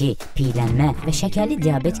artıq çəki, piylənmə və şəkərli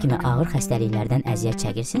diabet kimi ağır xəstəliklərdən əziyyət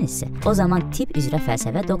çəkirsinizsə, o zaman tibb üzrə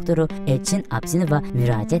fəlsəfə doktoru Elçin Abdinova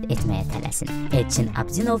müraciət etməyə tələsin. Elçin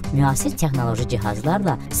Abdinov müasir texnoloji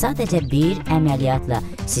cihazlarla sadəcə bir əməliyyatla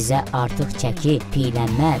sizə artıq çəki,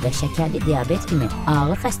 piylənmə və şəkərli diabet kimi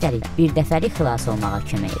ağır xəstəlik bir dəfəlik xilas olmağa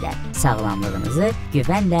kömək edər. Sağlamlığınızı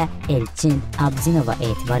güvənlə Elçin Abdinova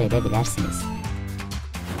etibar edə bilərsiniz.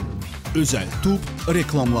 Özəl tub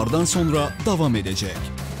reklamlardan sonra davam edəcək.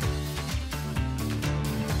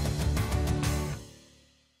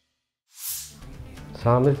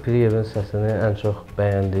 Samir Piriyevin səsini ən çox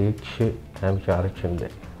bəyəndiyi kişi həmkarı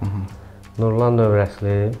kimdir? Nurlan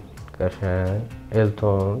Növrəsli, qəşəng,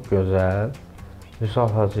 Elton, gözəl,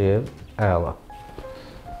 Özəl Hacıyev, əla.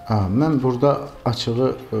 Mən burada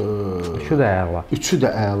açığı... Üçü də əla. Üçü də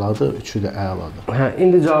əladır, üçü də əladır. Hə,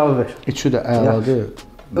 indi cavab ver. Üçü də əladır.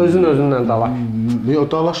 Özündən dalaş. Yox,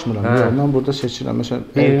 dalaşmıram. Yox, mən burada seçirəm. Məsələn,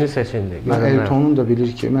 birini seçindi. Mən Eltonun da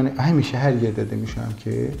bilir ki, mən həmişə hər yerdə demişəm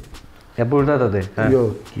ki... Burada da deyil.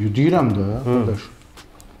 Yox, deyirəm də, qardaş.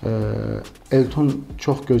 Elton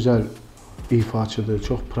çox gözəl ifaçıdır,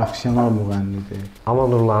 çox professional müğənnidir. Amma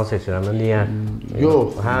Nurlanı seçirəm, niyə?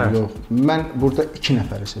 Yox, yox. Mən burada iki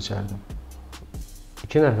nəfəri seçərdim.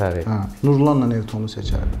 İki nəfəri? Nurlanla Eltonu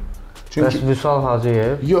seçərdim. Bəs Vüsal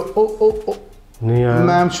Hacıyev? Yox, o... Niyə?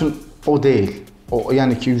 Mənim üçün o deyil.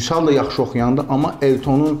 Yəni ki, Vüsal da yaxşı oxuyandır, amma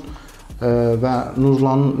Eltonun və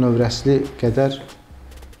Nurlanın Növrəsli qədər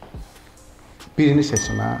birini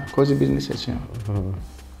seçim, qoca birini seçim.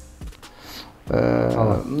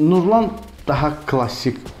 Nurlan daha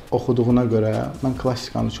klassik oxuduğuna görə, mən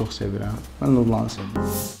klassikanı çox sevirəm. Mən Nurlanı sevirəm.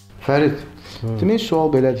 Fərid, demək sual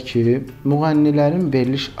belədir ki, müğənnilərin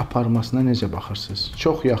veriliş aparmasına necə baxırsınız?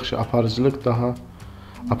 Çox yaxşı,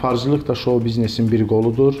 aparıcılıq da show biznesin bir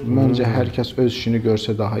qoludur. Məncə, hər kəs öz işini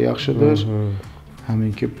görsə daha yaxşıdır.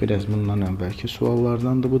 Həminki, biraz bundan əvvəlki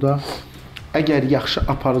suallardandır bu da. Əgər yaxşı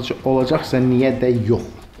aparıcı olacaqsa, niyə də yox?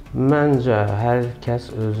 Məncə, hər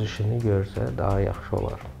kəs öz işini görsə daha yaxşı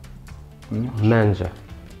olar. Məncə.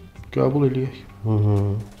 Qəbul eləyək.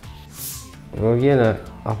 Yenə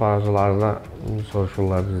aparıcılarla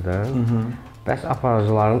soruşurlar bizdən. Bəs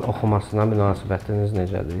aparıcıların oxumasına münasibətiniz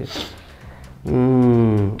necədir?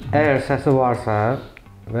 Əgər səsi varsa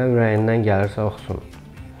və ürəyindən gəlirsə oxusun.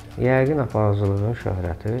 Yəqin aparıcılığın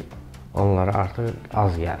şöhrəti onlara artıq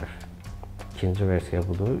az gəlir. İkinci versiya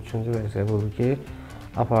budur. Üçüncü versiya budur ki,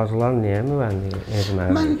 aparıcılar niyə müvənniliyi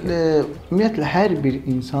etməlidir? Mən ümumiyyətlə hər bir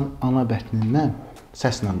insan ana bətnindən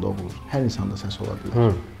səslə doğulur. Hər insanda səs ola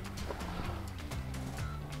bilər.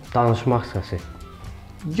 Danışmaq səsi.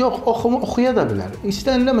 Yox, oxuya da bilər.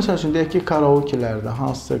 İstənilən məsəl üçün deyək ki, karaokelərdə,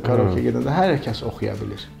 hansısa karaoke gedəndə hər kəs oxuya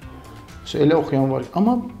bilir. Elə oxuyan var.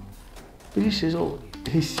 Amma bilirsiniz, o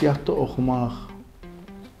hissiyatda oxumaq,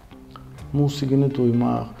 musiqini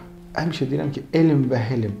duymaq, həmişə deyirəm ki, elm və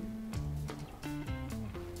helm.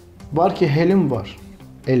 Var ki, helm var,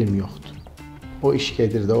 elm yoxdur. O iş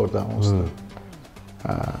gedir də orada, onsuz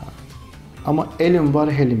da. Amma elm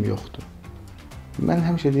var, helm yoxdur. Mən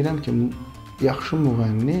həmişə deyirəm ki, yaxşı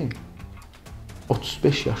müğənni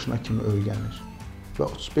 35 yaşına kimi öyrənir və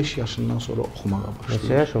 35 yaşından sonra oxumağa başlayır.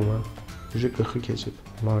 Neçə yaşın var? 40-ı keçib.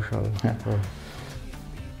 Maşallah.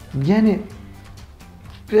 Yəni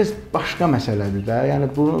biraz başqa məsələdir də. Yəni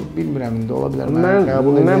bunu bilmirəm indi ola bilər.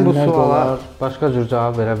 Mən bu suala başqa cür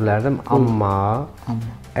cavab verə bilərdim, amma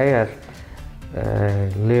əgər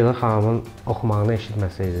Leyla xanımın oxumağını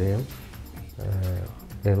eşitməsəydim,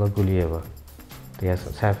 Leyla Quliyeva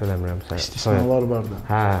deyəsən, səhv eləmirəmsə. İstisnalar var da.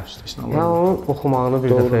 Hə. Mən onun oxumağını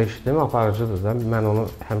bir dəfə eşitdim, aparıcıdır da. Mən onu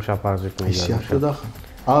həmişə aparıcı kimi görmüşəm. Hissiyatlı da.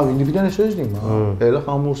 Abi indi bir dənə söz deyim ha. Leyla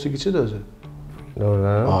xanım musiqiçidir özü.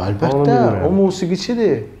 Doğrudan. Əlbəttə, o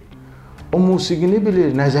musiqiçidir. O musiqini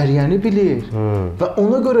bilir, nəzəriyyəni bilir və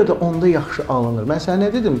ona görə də onda yaxşı alınır. Mən sənə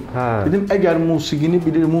nə dedim? Dedim, əgər musiqini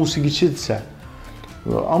bilir, musiqiçidirsə.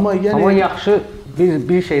 Amma yaxşı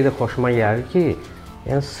bir şey də xoşuma gəlir ki,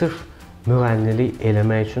 yəni sırf müğənnilik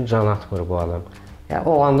eləmək üçün can atmır bu adam. Yəni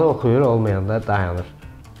olanda oxuyur, olmayanda dayanır.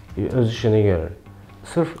 Öz işini görür.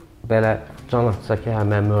 Sırf belə can atsa ki, hə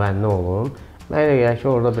mən müğənni olum. Mənə elə gəlir ki,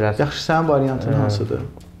 orada biraz... Yaxşı, sənin variantın hansıdır?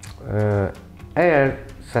 Əgər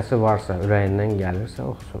səsi varsa, ürəyindən gəlirsə,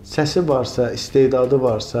 oxusun. Səsi varsa, istedadı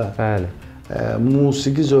varsa, bəli,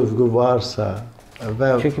 musiqi zövqü varsa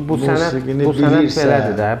və musiqini bilirsə...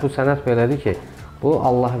 belədir də, bu sənət belədir ki, bu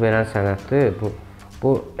Allah verən sənətdir. Bu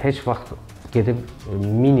heç vaxt gedib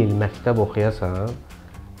 1000 il məktəb oxuyasan,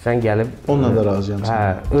 sən gəlib... Onunla da razıyam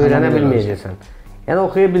sənə. Öyrənə bilməyəcəksən. Yəni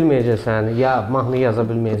oxuya bilməyəcəksən, ya mahnı yaza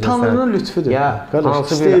bilməyəcəksən. Tanrının lütfüdür. Ya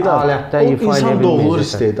hansı bir alətdə ifa edə bilməyəcəksən. İnsan doğulur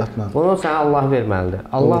istedadla. Bunu sənə Allah verməlidir.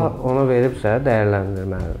 Allah onu veribsə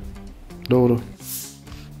dəyərləndirməlidir. Doğru.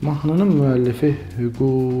 Mahnının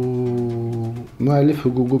müəllif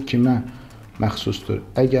hüququ kimə məxsusdur?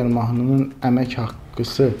 Əgər mahnının əmək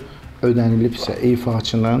haqqısı ödənilibsə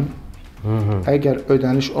ifaçının, əgər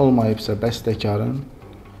ödəniş olmayıbsa bəstəkarın,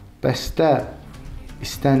 bəstə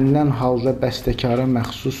istənilən halda bəstəkara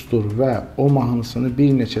məxsusdur və o mahnısını bir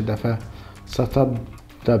neçə dəfə sata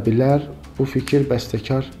da bilər, bu fikir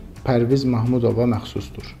bəstəkar Pərviz Mahmudova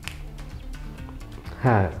məxsusdur.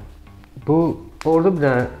 Hə, orada bir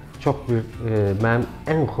dənə çox mənim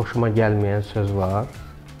ən xoşuma gəlməyən söz var,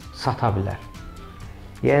 sata bilər.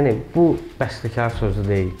 Yəni, bu bəstəkar sözü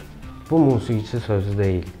deyil, bu musiqiçi sözü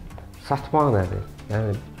deyil. Satmaq nədir?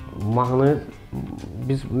 Yəni, mahnı...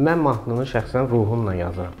 Mən mahnını şəxsən ruhumla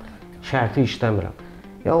yazıram. Şərti işləmirəm.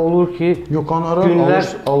 Ya olur ki, günlər...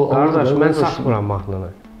 Qardaş, mən satmıram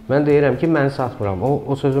mahnını. Mən deyirəm ki, mən satmıram.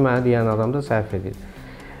 O sözü mənə deyən adam da səhv edir.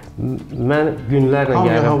 Mən günlərlə gəlirəm...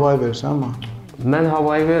 Hamıya havayı verirsən mahnı? Mən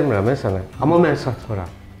havayı vermirəm sənə, amma mən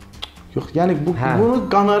satmıram. Yox, yəni bunu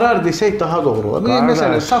qanarar desək daha doğru olar.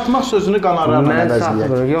 Məsələn, satmaq sözünü qanararla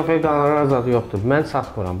əvəzləyək. Yox, qanarar zadı yoxdur. Mən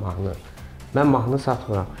satmıram mahnı. Mən mahnı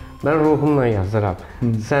satmıram. Mən ruhumla yazıram.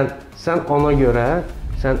 Sən ona görə,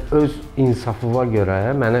 sən öz insafıva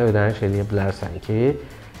görə mənə ödəniş edə bilərsən ki,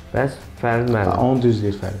 bəs Fərid müəllim. Onu düz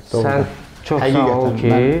deyir Fərid. Sən çox sağ ol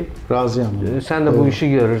ki, razıyam. Sən də bu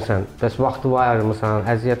işi görürsən. Bəs vaxtı ayırmısan,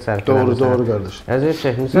 əziyyət sərf edirsən. Doğru qardaş. Əziyyət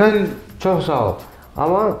çəkmirsən. Çox sağ ol.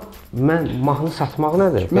 Amma mən mahnı satmaq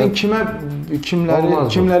nədir? Mən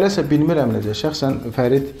kimlərəsə bilmirəm necə. Şəxsən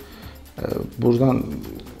Fərid buradan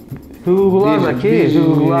hüquqlarla ki,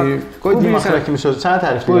 hüquqlar... Qoy deyim axıra kimi söz, sənə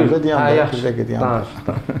tərifləyəm də deyəm də, bir dəqiqə deyəm.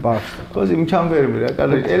 Bağışla. Qoz imkan vermir,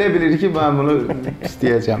 elə bilir ki, mən bunu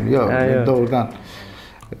istəyəcəm. Yox, doğrudan.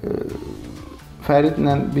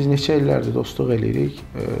 Fəridlə biz neçə illərdir dostluq eləyirik.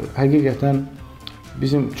 Həqiqətən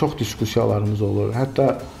bizim çox diskussiyalarımız olur.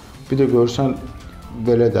 Hətta bir də görürsən,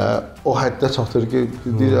 belə də o həddə çatır ki,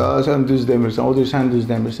 sən düz demirsən, o deyir, sən düz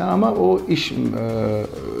demirsən. Amma o iş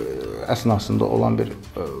əsnasında olan bir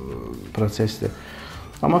prosesdir.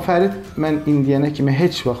 Amma Fərid, mən indiyənə kimi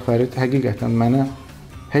heç vaxt Fərid həqiqətən mənə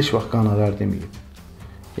heç vaxt qanarar deməyib.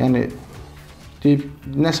 Yəni, deyib,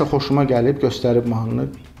 nəsə xoşuma gəlib, göstərib mahnını,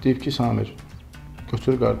 deyib ki, Samir,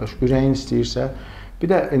 götür qardaş, ürəyin istəyirsə,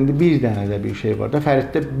 bir də indi bir dənə də bir şey var da,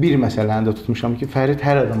 Fəriddə bir məsələni də tutmuşam ki, Fərid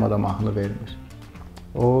hər adama da mahnı vermir.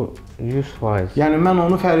 O 100%. Yəni, mən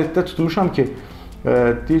onu Fəriddə tutmuşam ki,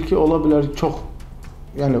 deyir ki, ola bilər çox,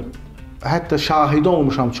 yəni, hətta şahidi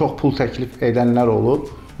olmuşam, çox pul təklif edənlər olub,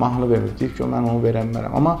 mahnı vermir. Deyib ki, mən onu verə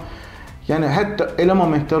bilmərəm. Amma yəni hətta elə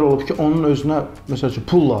momentlər olub ki, onun özünə məsəl üçün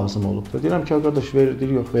pul lazım olub da. Deyirəm ki, qardaş verir,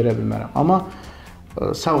 deyir, yox, verə bilmərəm. Amma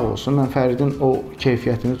sağ olsun, mən Fəridin o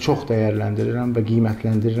keyfiyyətini çox dəyərləndirirəm və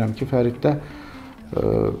qiymətləndirirəm ki, Fəriddə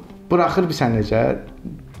buraxır bir sən necə,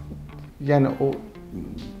 yəni o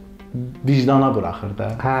vicdana buraxır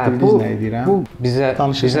da. Bildiniz nə deyirəm? Bu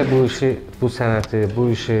bizə bu işi, bu sənəti, bu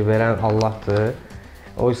işi verən Allahdır.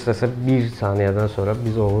 O istəsə bir saniyədən sonra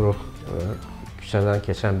biz oluruq küçədən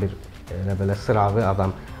keçən bir elə belə sıravi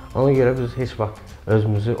adam. Ona görə biz heç vaxt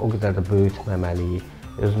özümüzü o qədər də böyütməməliyik,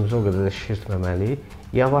 özümüzü o qədər də şişirtməməliyik.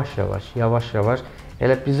 Yavaş-yavaş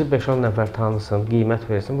elə bizi 5-10 nəfər tanısın, qiymət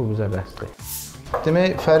versin, bu bizə bəsdir.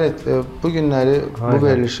 Demək, Fərid, bu günləri bu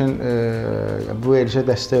verilişə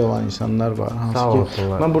dəstək olan insanlar var. Sağ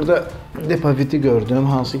olsunlar. Mən burada depaviti gördüm,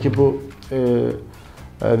 hansı ki bu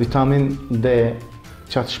vitamin D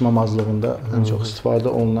çatışmamazlığında ən çox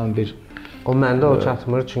istifadə olunan bir... O məndə o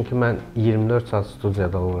çatmır, çünki mən 24 saat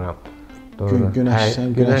studiyada oluram.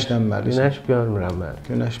 Günəşlənməlisən. Günəş görmürəm mən.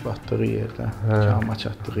 Günəş batdığı yerdə, kama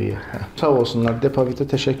çatdığı yerdə. Sağ olsunlar, depavitə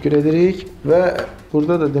təşəkkür edirik və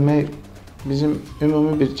burada da demək, bizim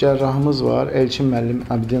ümumi bir cərrahımız var, Elçin müəllim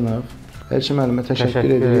Abidinov. Elçin müəllimə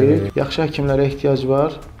təşəkkür edirik. Yaxşı həkimlərə ehtiyac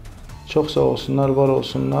var. Çox sağ olsunlar, var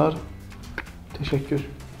olsunlar. Təşəkkür.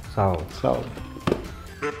 Sağ olun. Sağ olun.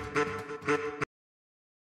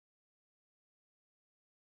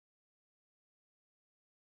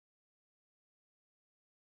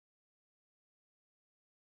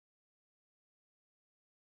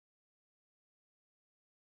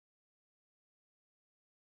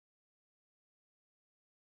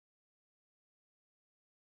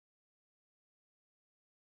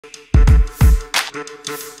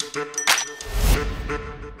 Thank you.